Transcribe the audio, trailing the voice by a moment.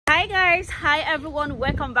guys, hi everyone,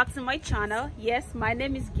 welcome back to my channel. Yes, my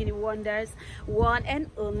name is Giniwonders, one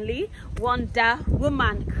and only Wonder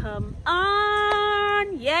Woman. Come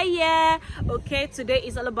on, yeah. Okay, today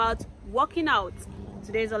is all about working out.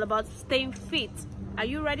 Today is all about staying fit. Are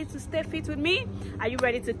you ready to stay fit with me? Are you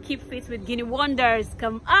ready to keep fit with Giniwonders?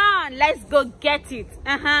 Come on, let's go get it.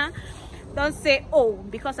 Don't say, oh,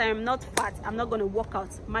 because I am not fat, I'm not going to work out.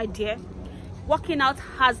 My dear, working out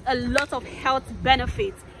has a lot of health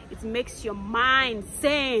benefits. It makes your mind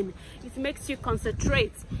sane. It makes you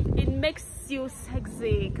concentrate. It makes you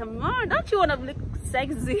sexy. Come on, don't you want to look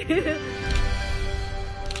sexy?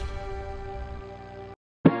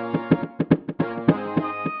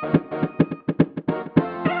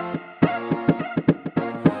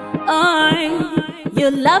 Oh,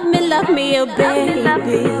 you love me, oh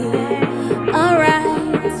baby.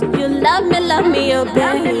 Alright, you love me, oh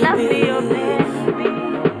baby.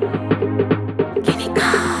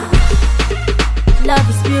 Love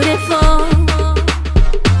is beautiful,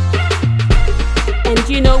 and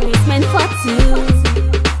you know it's meant for two.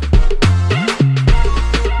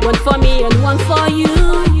 One for me and one for you.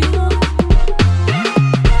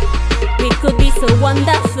 We could be so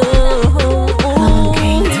wonderful.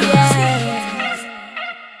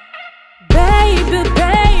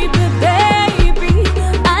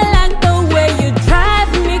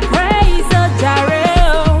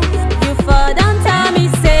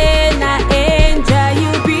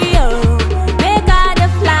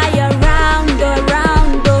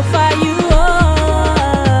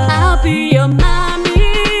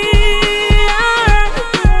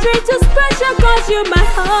 You're my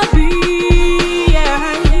hobby,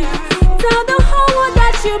 yeah. Tell the whole world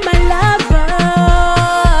that you're my lover,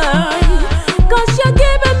 'cause you're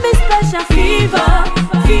giving me special fever.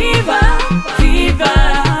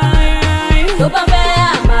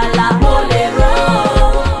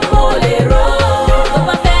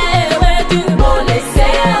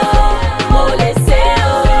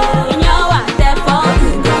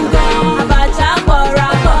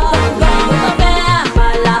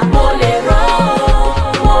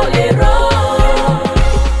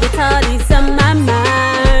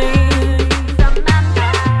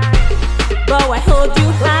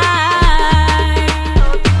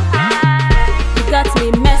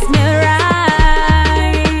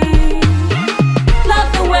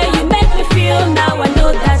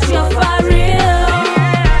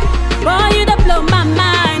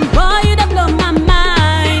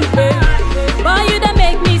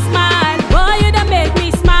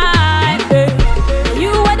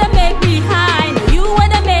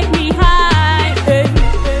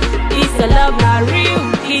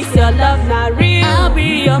 Love not real. I'll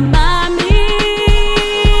be your mommy.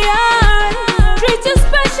 I treat you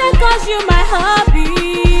special 'cause you're my hobby,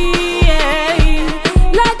 yeah.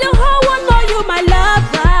 Let the whole world know you my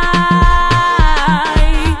lover,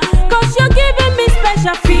 'cause you're giving me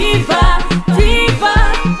special fever.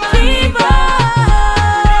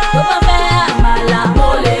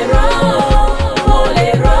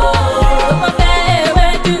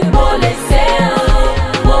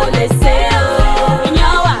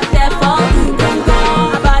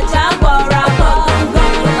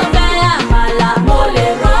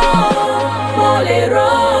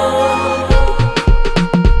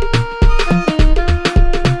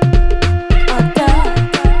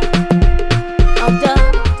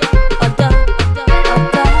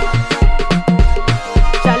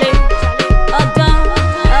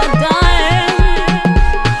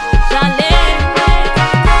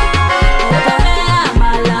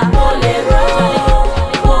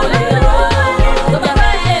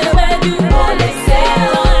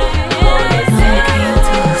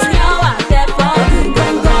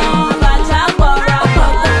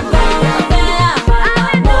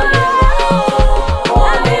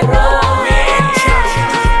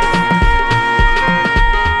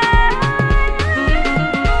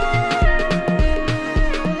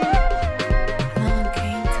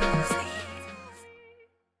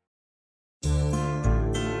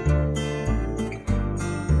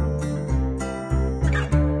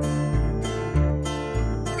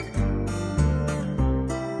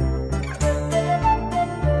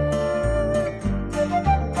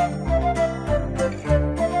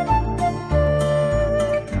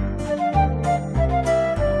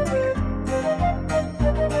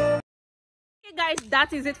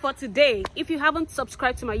 That is it for today. If you haven't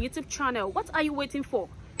subscribed to my YouTube channel, what are you waiting for?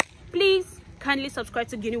 Please kindly subscribe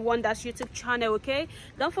to Giniwonders YouTube channel, okay?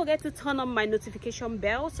 Don't forget to turn on my notification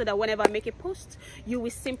bell so that whenever I make a post, you will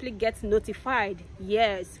simply get notified.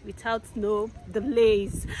 Yes, without no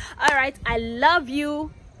delays. All right, I love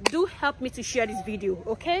you. Do help me to share this video,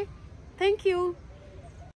 okay? Thank you.